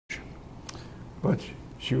but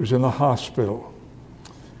she was in the hospital.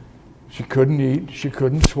 She couldn't eat, she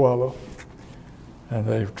couldn't swallow. And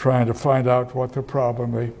they were trying to find out what the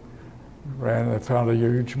problem. They found a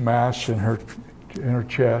huge mass in her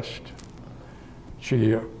chest.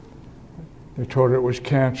 They told her it was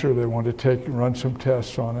cancer. They wanted to run some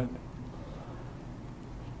tests on it.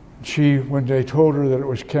 When they told her that it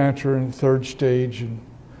was cancer in 3rd stage, and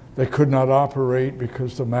they could not operate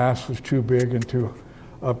because the mass was too big and too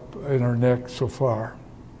up in her neck so far.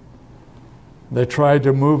 They tried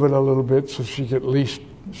to move it a little bit so she could at least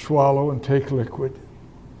swallow and take liquid.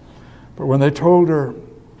 But when they told her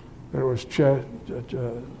that it was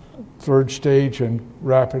 3rd stage and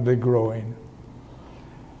rapidly growing,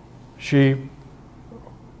 she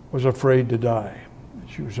was afraid to die.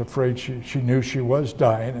 She was afraid. She knew she was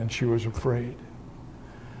dying, and she was afraid.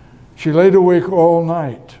 She laid awake all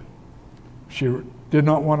night. She did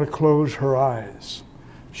not want to close her eyes.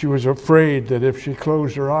 She was afraid that if she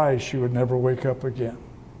closed her eyes, she would never wake up again.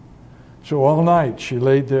 So all night she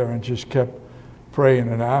laid there and just kept praying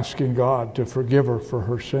and asking God to forgive her for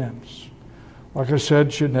her sins. Like I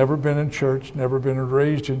said, she'd never been in church, never been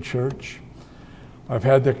raised in church. I've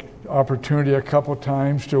had the opportunity a couple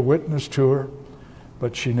times to witness to her,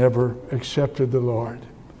 but she never accepted the Lord.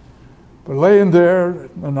 But laying there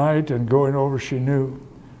the night and going over, she knew.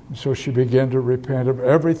 And so she began to repent of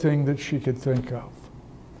everything that she could think of.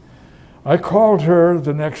 I called her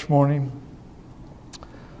the next morning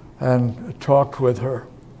and talked with her.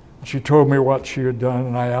 She told me what she had done,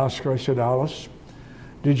 and I asked her, I said, Alice,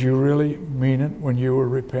 did you really mean it when you were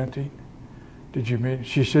repenting? Did you mean it?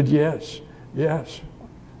 She said, yes.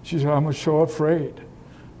 She said, I was so afraid.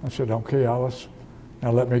 I said, okay, Alice,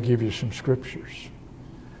 now let me give you some scriptures.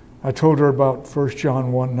 I told her about 1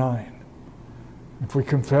 John 1:9. If we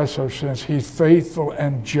confess our sins, he's faithful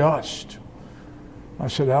and just. I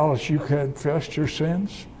said, Alice, you confessed your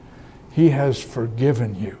sins? He has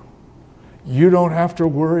forgiven you. You don't have to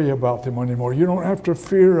worry about them anymore. You don't have to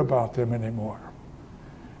fear about them anymore.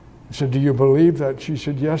 I said, do you believe that? She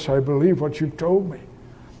said, yes, I believe what you've told me.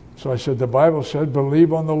 So I said, the Bible said,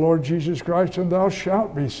 believe on the Lord Jesus Christ and thou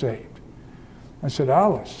shalt be saved. I said,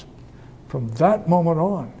 Alice, from that moment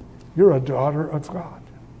on, you're a daughter of God.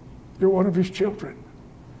 You're one of his children.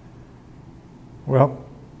 Well,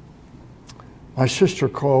 my sister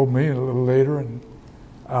called me a little later, and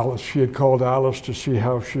she had called Alice to see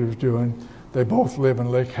how she was doing. They both live in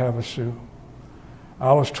Lake Havasu.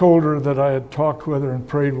 Alice told her that I had talked with her and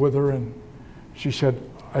prayed with her, and she said,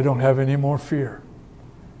 I don't have any more fear.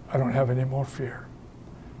 I don't have any more fear.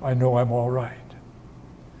 I know I'm all right.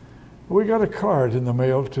 We got a card in the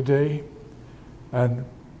mail today, and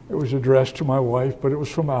it was addressed to my wife, but it was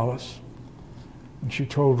from Alice. And she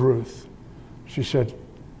told Ruth, she said,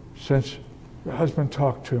 since your husband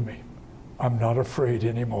talked to me, I'm not afraid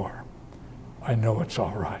anymore. I know it's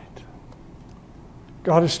all right.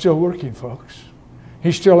 God is still working, folks.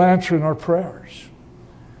 He's still answering our prayers.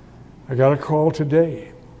 I got a call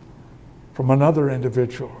today from another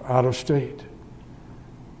individual out of state,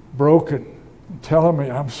 broken, telling me,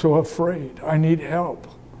 I'm so afraid. I need help.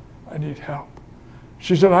 I need help.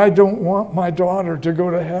 She said, I don't want my daughter to go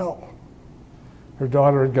to hell. Her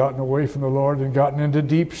daughter had gotten away from the Lord and gotten into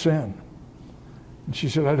deep sin. And she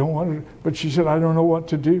said, I don't want her, but she said, I don't know what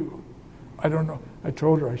to do. I don't know. I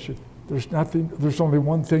told her, I said, there's only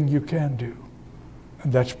one thing you can do,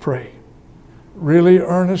 and that's pray. Really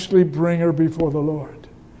earnestly bring her before the Lord.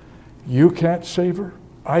 You can't save her.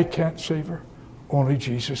 I can't save her. Only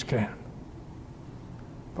Jesus can.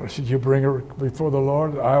 But I said, you bring her before the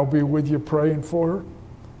Lord. I'll be with you praying for her.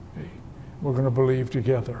 Hey, we're going to believe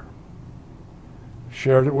together.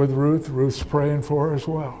 Shared it with Ruth. Ruth's praying for her as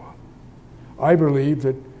well. I believe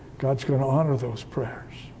that God's going to honor those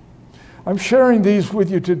prayers. I'm sharing these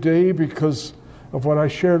with you today because of what I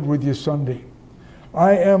shared with you Sunday.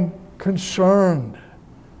 I am concerned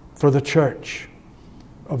for the church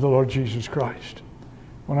of the Lord Jesus Christ.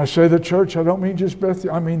 When I say the church, I don't mean just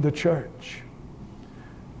Bethany, I mean the church.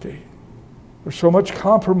 Okay. There's so much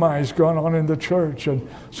compromise going on in the church and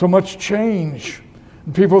so much change.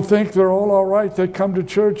 And people think they're all right. They come to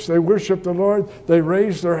church, they worship the Lord, they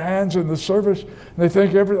raise their hands in the service, and they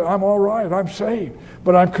think I'm all right, I'm saved.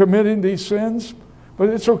 But I'm committing these sins, but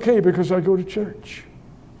it's okay because I go to church.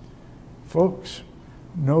 Folks,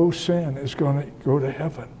 no sin is going to go to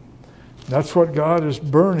heaven. That's what God is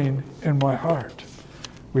burning in my heart.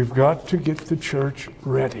 We've got to get the church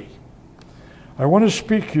ready. I want to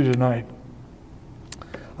speak to you tonight.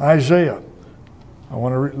 Isaiah. I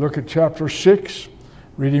want to look at chapter 6,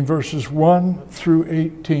 reading verses 1 through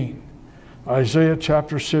 18. Isaiah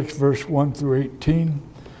chapter 6, verse 1 through 18.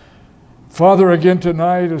 Father, again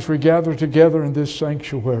tonight as we gather together in this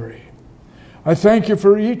sanctuary, I thank you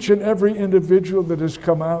for each and every individual that has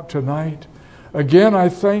come out tonight. Again, I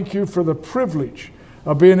thank you for the privilege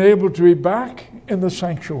of being able to be back in the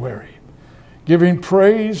sanctuary, giving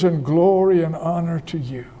praise and glory and honor to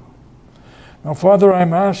you. Now, Father,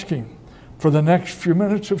 I'm asking for the next few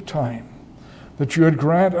minutes of time that you would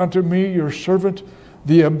grant unto me, your servant,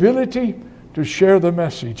 the ability to share the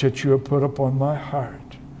message that you have put upon my heart.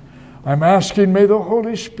 I'm asking, may the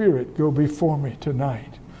Holy Spirit go before me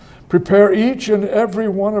tonight. Prepare each and every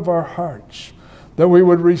one of our hearts that we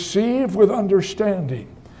would receive with understanding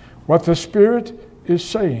what the Spirit is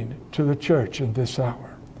saying to the church in this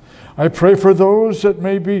hour. I pray for those that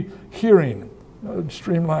may be hearing,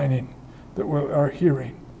 streamlining, that are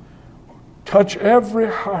hearing. Touch every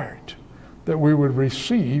heart that we would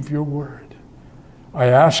receive your word. I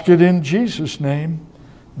ask it in Jesus' name.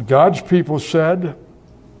 God's people said,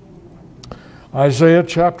 Isaiah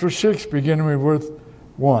chapter 6, beginning with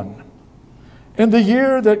 1. In the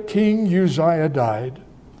year that King Uzziah died,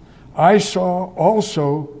 I saw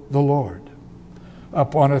also the Lord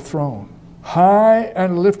upon a throne, high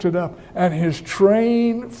and lifted up, and his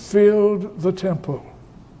train filled the temple.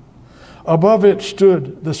 Above it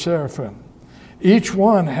stood the seraphim. Each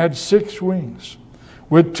one had 6 wings.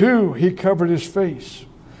 With 2 he covered his face.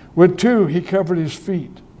 With 2 he covered his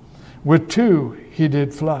feet. With 2 he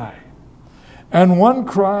did fly. And one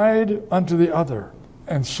cried unto the other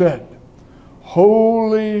and said,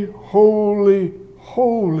 Holy, holy,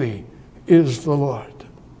 holy is the Lord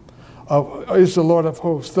of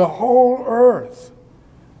hosts. The whole earth,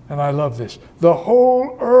 and I love this, the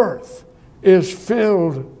whole earth is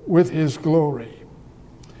filled with his glory.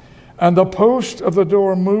 And the post of the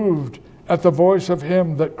door moved at the voice of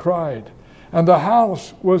him that cried, and the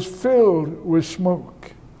house was filled with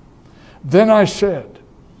smoke. Then I said,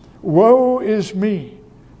 Woe is me,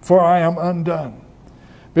 for I am undone,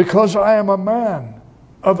 because I am a man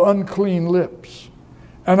of unclean lips,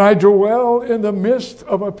 and I dwell in the midst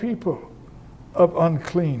of a people of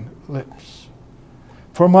unclean lips.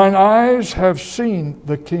 For mine eyes have seen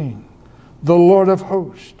the King, the Lord of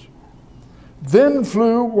hosts. Then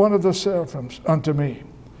flew one of the seraphims unto me,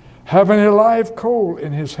 having a live coal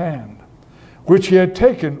in his hand, which he had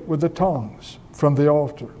taken with the tongs from the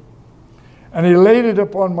altar. And he laid it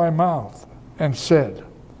upon my mouth, and said,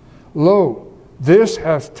 Lo, this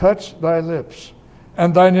hath touched thy lips,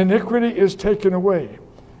 and thine iniquity is taken away,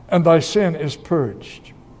 and thy sin is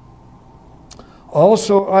purged.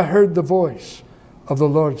 Also I heard the voice of the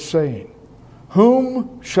Lord saying,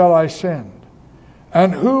 Whom shall I send?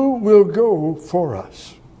 And who will go for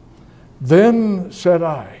us? Then said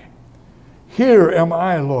I, Here am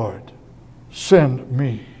I, Lord, send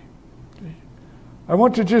me. I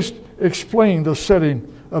want to just explain the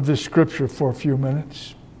setting of this scripture for a few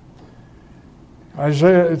minutes.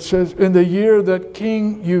 Isaiah, it says, in the year that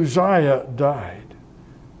King Uzziah died,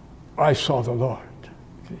 I saw the Lord.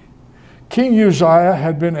 King Uzziah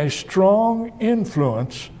had been a strong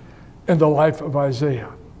influence in the life of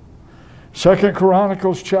Isaiah. 2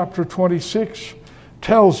 Chronicles chapter 26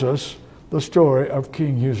 tells us the story of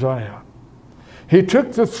King Uzziah. He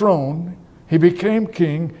took the throne, he became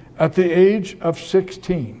king at the age of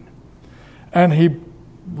 16, and he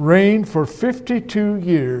reigned for 52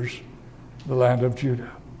 years in the land of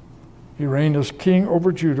Judah. He reigned as king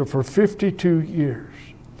over Judah for 52 years.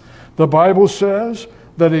 The Bible says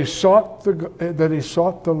that he sought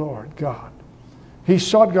the Lord God. He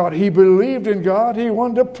sought God. He believed in God. He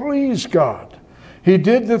wanted to please God. He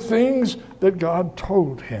did the things that God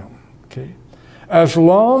told him. Okay? As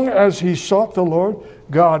long as he sought the Lord,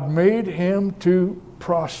 God made him to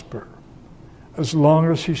prosper. As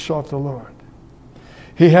long as he sought the Lord.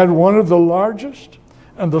 He had one of the largest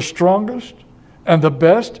and the strongest and the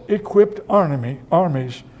best equipped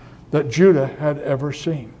armies that Judah had ever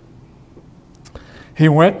seen. He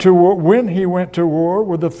went to war, when he went to war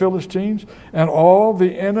with the Philistines and all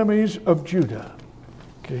the enemies of Judah.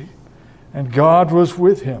 Okay? And God was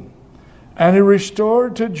with him. And he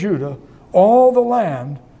restored to Judah all the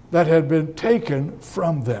land that had been taken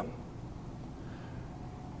from them.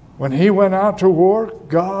 When he went out to war,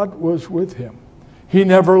 God was with him. He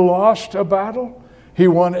never lost a battle. He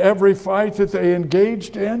won every fight that they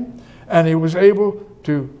engaged in, and he was able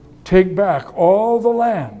to take back all the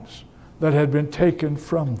lands that had been taken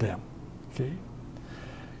from them. Okay?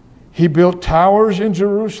 He built towers in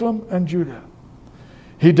Jerusalem and Judah.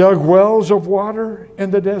 He dug wells of water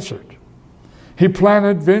in the desert. He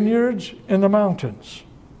planted vineyards in the mountains.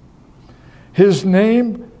 His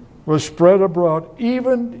name was spread abroad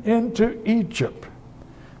even into Egypt,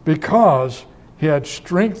 because he had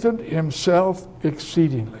strengthened himself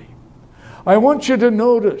exceedingly. I want you to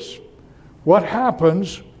notice what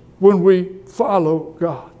happens when we follow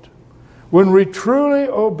God. When we truly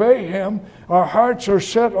obey him, our hearts are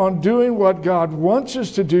set on doing what God wants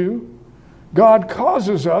us to do. God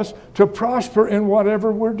causes us to prosper in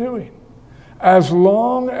whatever we're doing. As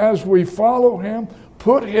long as we follow him,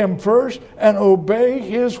 put him first, and obey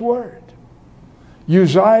his word.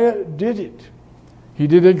 Uzziah did it. He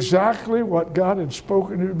did exactly what God had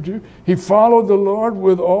spoken to him to do. He followed the Lord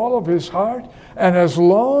with all of his heart, and as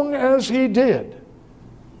long as he did,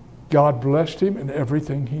 God blessed him in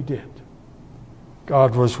everything he did.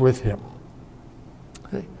 God was with him.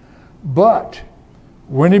 But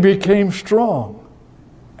when he became strong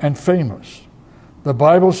and famous, the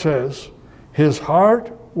Bible says his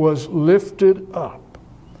heart was lifted up,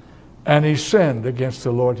 and he sinned against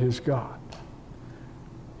the Lord his God.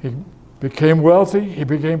 He became wealthy. He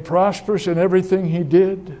became prosperous in everything he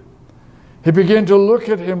did. He began to look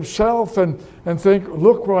at himself and think,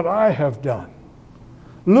 look what I have done.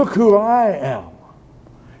 Look who I am.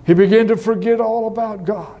 He began to forget all about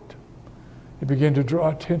God. He began to draw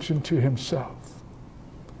attention to himself.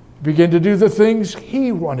 He began to do the things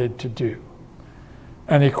he wanted to do.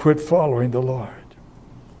 And he quit following the Lord.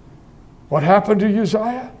 What happened to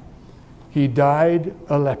Uzziah? He died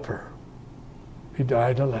a leper. He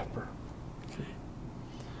died a leper. Okay.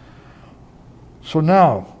 So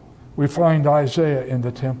now we find Isaiah in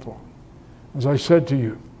the temple. As I said to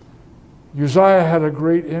you, Uzziah had a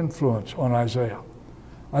great influence on Isaiah.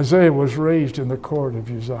 Isaiah was raised in the court of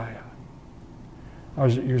Uzziah.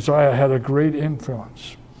 Uzziah had a great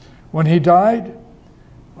influence. When he died,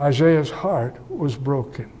 Isaiah's heart was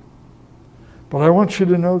broken. But I want you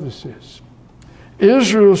to notice this.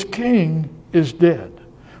 Israel's king is dead,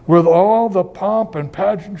 with all the pomp and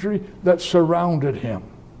pageantry that surrounded him.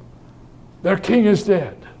 Their king is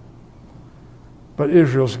dead. But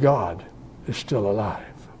Israel's God is still alive.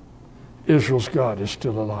 Israel's God is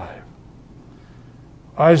still alive.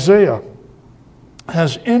 Isaiah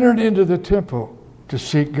has entered into the temple to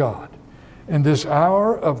seek God in this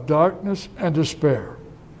hour of darkness and despair.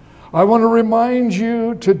 I want to remind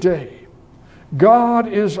you today, God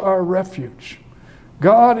is our refuge.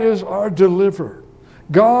 God is our deliverer.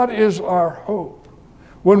 God is our hope.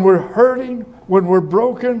 When we're hurting, when we're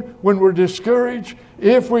broken, when we're discouraged,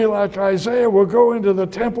 if we, like Isaiah, will go into the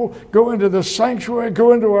temple, go into the sanctuary,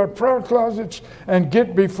 go into our prayer closets, and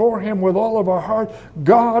get before him with all of our heart,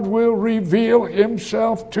 God will reveal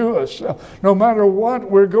himself to us. No matter what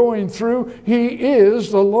we're going through, he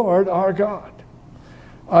is the Lord our God.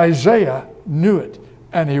 Isaiah knew it,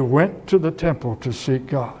 and he went to the temple to seek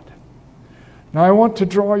God. Now I want to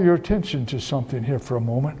draw your attention to something here for a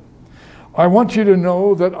moment. I want you to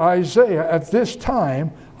know that Isaiah, at this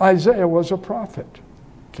time, Isaiah was a prophet.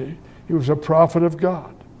 Okay? He was a prophet of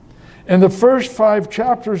God. In the first 5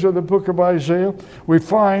 chapters of the book of Isaiah, we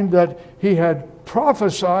find that he had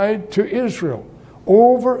prophesied to Israel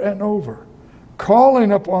over and over,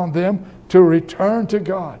 calling upon them to return to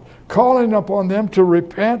God, calling upon them to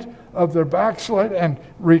repent of their backslide and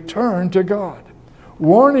return to God,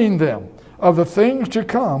 warning them of the things to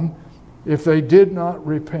come if they did not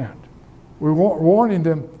repent. We're warning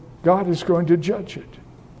them God is going to judge it.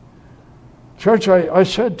 Church, I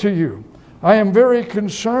said to you, I am very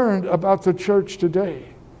concerned about the church today.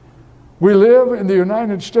 We live in the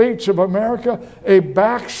United States of America, a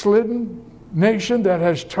backslidden nation that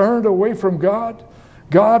has turned away from God.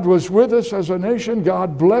 God was with us as a nation.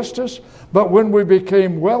 God blessed us. But when we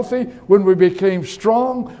became wealthy, when we became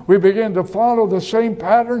strong, we began to follow the same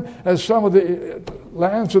pattern as some of the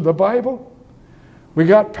lands of the Bible. We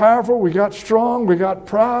got powerful, we got strong, we got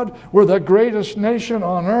proud. We're the greatest nation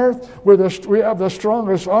on earth. We have the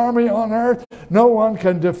strongest army on earth. No one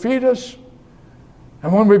can defeat us.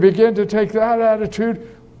 And when we begin to take that attitude,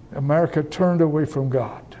 America turned away from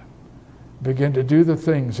God. Began to do the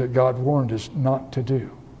things that God warned us not to do.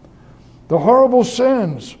 The horrible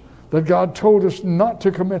sins that God told us not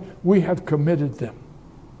to commit, we have committed them.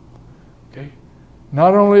 Okay?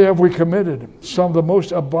 Not only have we committed some of the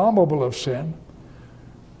most abominable of sin,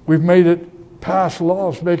 we've made it pass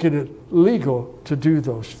laws making it legal to do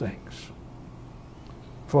those things.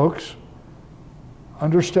 Folks,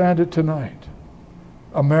 understand it tonight.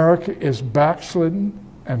 America is backslidden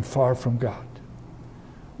and far from God.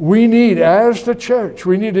 We need, as the church,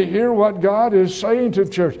 we need to hear what God is saying to the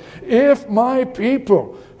church. If my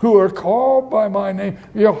people who are called by my name,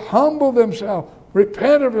 will humble themselves,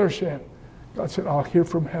 repent of their sin, God said, I'll hear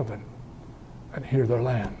from heaven and hear their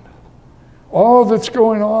land. All that's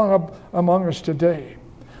going on among us today,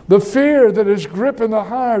 The fear that is gripping the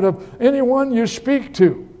heart of anyone you speak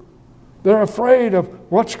to. They're afraid of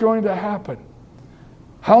what's going to happen.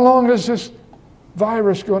 How long is this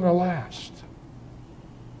virus going to last?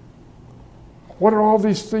 What are all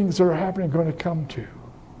these things that are happening going to come to?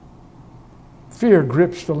 Fear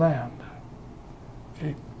grips the land.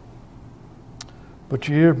 Okay. But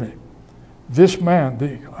you hear me. This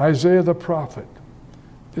man, Isaiah the prophet,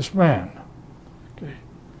 this man, okay,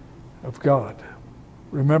 of God.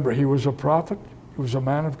 Remember, he was a prophet. He was a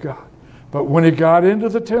man of God. But when he got into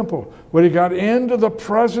the temple, when he got into the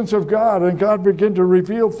presence of God and God began to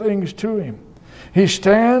reveal things to him, he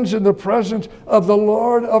stands in the presence of the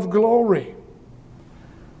Lord of glory.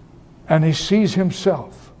 And he sees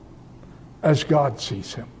himself as God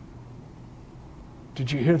sees him.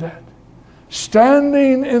 Did you hear that?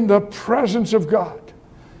 Standing in the presence of God,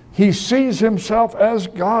 he sees himself as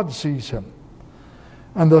God sees him.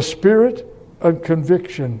 And the spirit of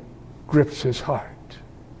conviction grips his heart.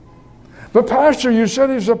 But Pastor, you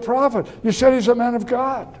said he's a prophet. You said he's a man of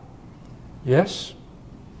God. Yes.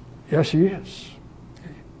 Yes, he is.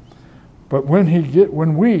 But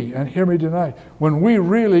when we, and hear me tonight, when we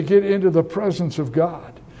really get into the presence of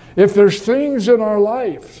God, if there's things in our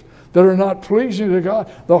lives that are not pleasing to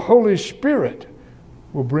God, the Holy Spirit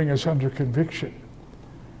will bring us under conviction.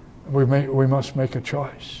 We must make a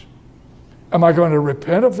choice. Am I going to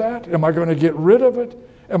repent of that? Am I going to get rid of it?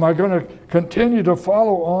 Am I going to continue to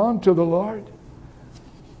follow on to the Lord?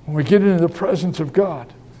 When we get into the presence of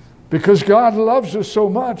God, because God loves us so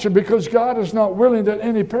much, and because God is not willing that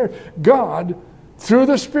any perish, God, through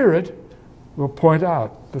the Spirit, will point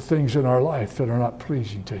out the things in our life that are not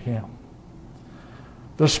pleasing to Him.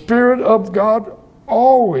 The Spirit of God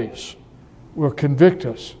always will convict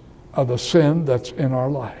us of the sin that's in our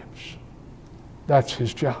lives. That's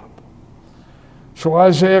His job. So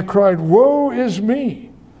Isaiah cried, "Woe is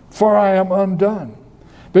me! For I am undone,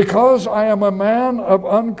 because I am a man of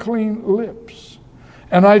unclean lips,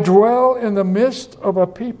 and I dwell in the midst of a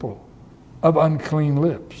people of unclean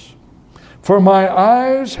lips. For my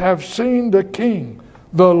eyes have seen the King,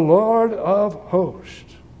 the Lord of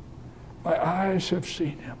hosts." My eyes have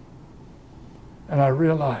seen Him, and I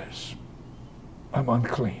realize I'm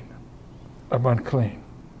unclean. I'm unclean.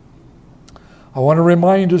 I want to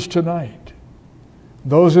remind us tonight,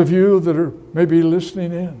 those of you that are maybe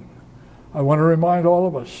listening in, I want to remind all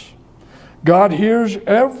of us, God hears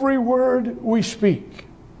every word we speak.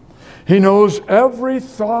 He knows every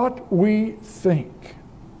thought we think.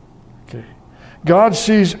 Okay. God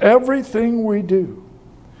sees everything we do.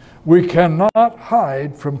 We cannot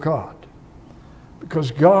hide from God, because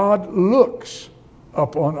God looks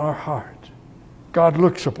upon our heart. God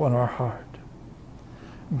looks upon our heart.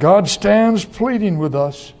 God stands pleading with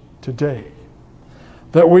us today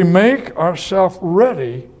that we make ourselves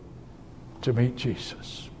ready to meet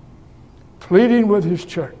Jesus. Pleading with His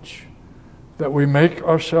church that we make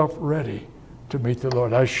ourselves ready to meet the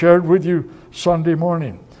Lord. I shared with you Sunday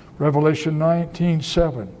morning, Revelation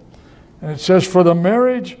 19:7. And it says, "For the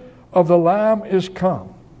marriage of the Lamb is come,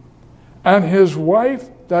 and His wife,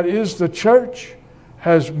 that is the church,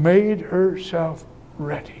 has made herself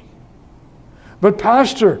ready." But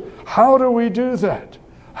Pastor, how do we do that?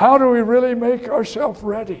 How do we really make ourselves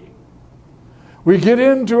ready? We get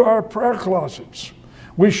into our prayer closets.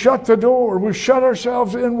 We shut the door. We shut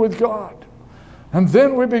ourselves in with God. And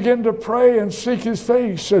then we begin to pray and seek His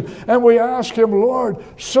face. And we ask Him, "Lord,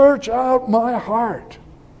 search out my heart.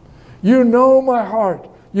 You know my heart.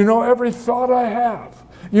 You know every thought I have.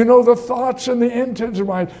 You know the thoughts and the intents of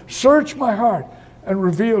my heart. Search my heart and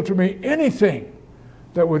reveal to me anything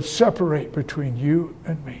that would separate between you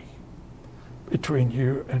and me." Between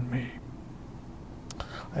you and me.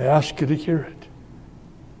 I ask you to hear it.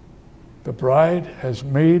 The bride has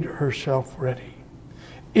made herself ready.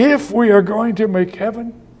 If we are going to make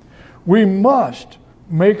heaven, we must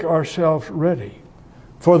make ourselves ready,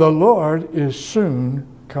 for the Lord is soon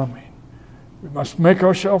coming. We must make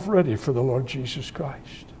ourselves ready for the Lord Jesus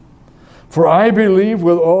Christ. For I believe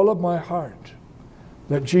with all of my heart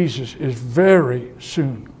that Jesus is very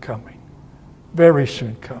soon coming. Very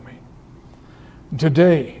soon coming.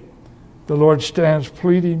 Today, the Lord stands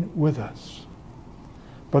pleading with us.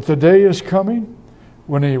 But the day is coming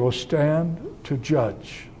when He will stand to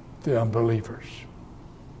judge the unbelievers,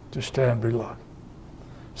 to stand below.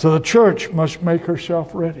 So the church must make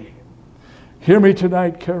herself ready. Hear me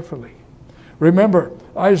tonight carefully. Remember,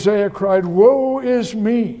 Isaiah cried, "Woe is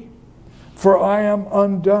me, for I am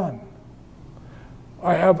undone.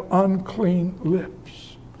 I have unclean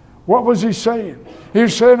lips." What was he saying? He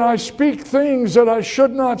was saying, I speak things that I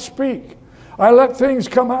should not speak. I let things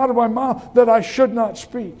come out of my mouth that I should not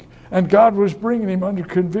speak. and God was bringing him under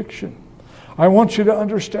conviction. I want you to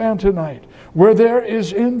understand tonight, where there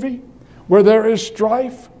is envy, where there is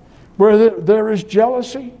strife, where there is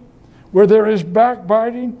jealousy, where there is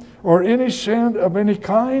backbiting or any sin of any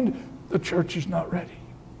kind, the church is not ready.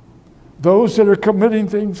 Those that are committing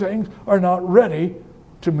things are not ready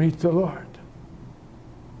to meet the Lord.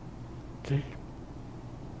 Okay.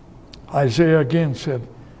 Isaiah again said,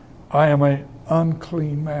 I am an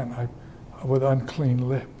unclean man with unclean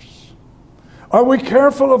lips. Are we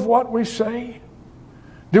careful of what we say?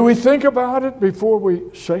 Do we think about it before we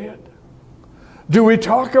say it? Do we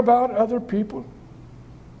talk about other people?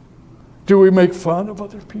 Do we make fun of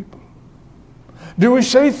other people? Do we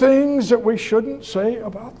say things that we shouldn't say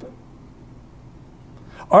about them?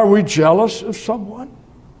 Are we jealous of someone?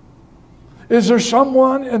 Is there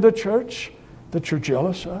someone in the church that you're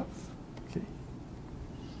jealous of? Okay.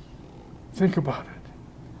 Think about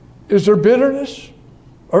it. Is there bitterness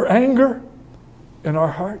or anger in our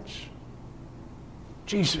hearts?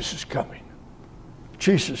 Jesus is coming.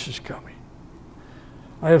 Jesus is coming.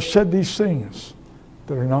 I have said these things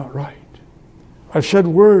that are not right. I've said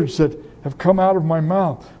words that have come out of my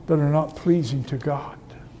mouth that are not pleasing to God.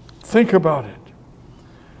 Think about it.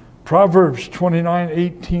 Proverbs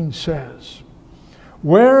 29:18 says,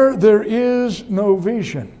 where there is no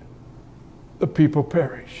vision, the people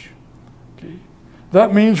perish. Okay?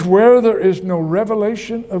 That means where there is no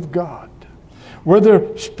revelation of God, where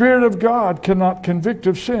the Spirit of God cannot convict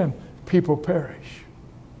of sin, people perish.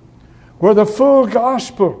 Where the full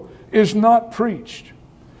gospel is not preached,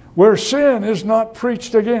 where sin is not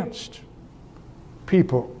preached against,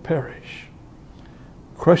 people perish.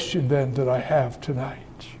 Question then that I have tonight.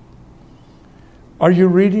 Are you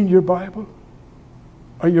reading your Bible?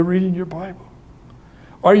 Are you reading your Bible?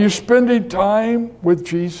 Are you spending time with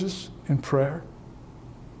Jesus in prayer?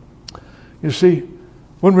 You see,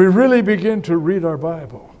 when we really begin to read our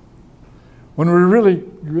Bible, when we really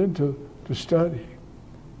begin to study,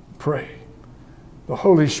 pray, the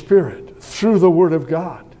Holy Spirit, through the Word of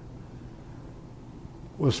God,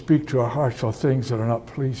 will speak to our hearts on things that are not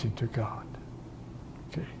pleasing to God.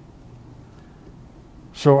 Okay.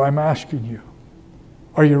 So I'm asking you,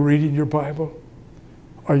 are you reading your Bible?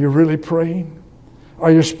 Are you really praying?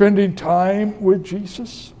 Are you spending time with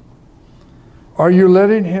Jesus? Are you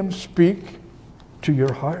letting him speak to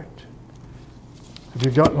your heart? Have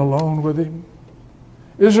you gotten alone with him?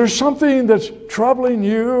 Is there something that's troubling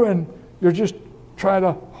you and you're just trying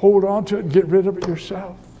to hold on to it and get rid of it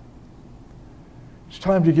yourself? It's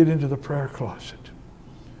time to get into the prayer closet,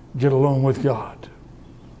 get alone with God,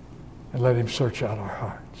 and let him search out our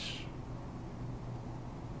hearts.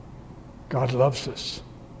 God loves us.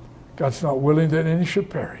 God's not willing that any should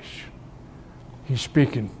perish. He's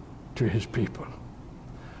speaking to his people.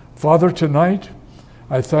 Father, tonight,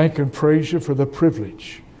 I thank and praise you for the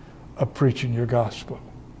privilege of preaching your gospel.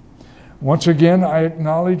 Once again, I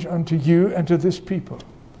acknowledge unto you and to this people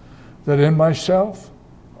that in myself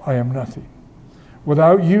I am nothing.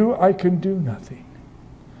 Without you, I can do nothing.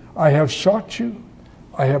 I have sought you.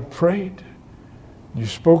 I have prayed.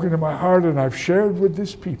 You've spoken to my heart, and I've shared with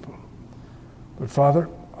this people. But Father,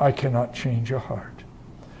 I cannot change your heart.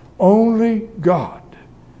 Only God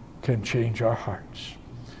can change our hearts.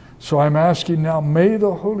 So I'm asking now, may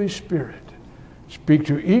the Holy Spirit speak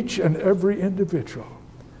to each and every individual.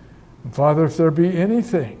 And Father, if there be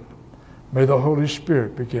anything, may the Holy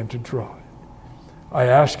Spirit begin to draw it. I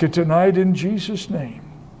ask it tonight in Jesus' name.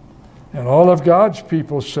 And all of God's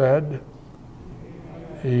people said,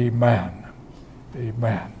 amen.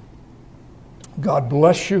 Amen. God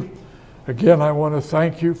bless you. Again, I want to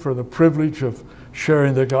thank you for the privilege of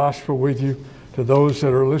sharing the gospel with you. To those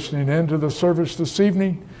that are listening in to the service this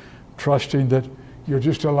evening, trusting that you'll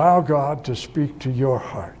just allow God to speak to your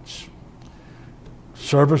hearts.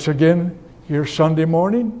 Service again here Sunday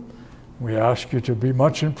morning. We ask you to be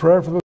much in prayer for the